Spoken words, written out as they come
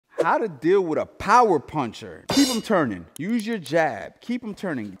How to deal with a power puncher. Keep them turning. Use your jab. Keep them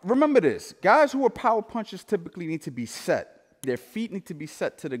turning. Remember this. Guys who are power punchers typically need to be set. Their feet need to be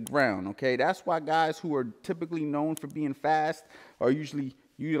set to the ground, okay? That's why guys who are typically known for being fast are usually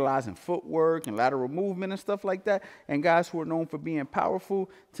utilizing footwork and lateral movement and stuff like that. And guys who are known for being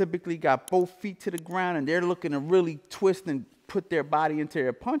powerful typically got both feet to the ground and they're looking to really twist and put their body into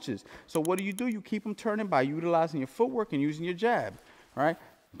their punches. So what do? You keep them turning by utilizing your footwork and using your jab, all right?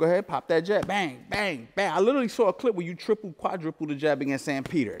 Go ahead, pop that jab, bang, bang, bang. I literally saw a clip where you quadruple the jab against St.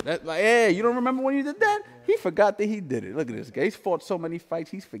 Peter. That's like, hey, you don't remember when you did that? He forgot that he did it. Look at this guy. He's fought so many fights,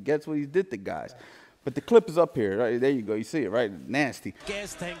 he forgets what he did to guys. But the clip is up here, right? There you go. You see it, right? Nasty.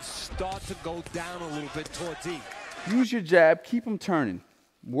 Gas tanks start to go down a little bit towards E. Use your jab. Keep them turning.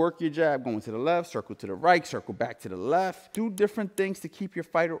 Work your jab going to the left, circle to the right, circle back to the left. Do different things to keep your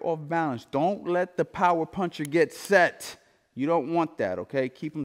fighter off balance. Don't let the power puncher get set. You don't want that, okay? Keep them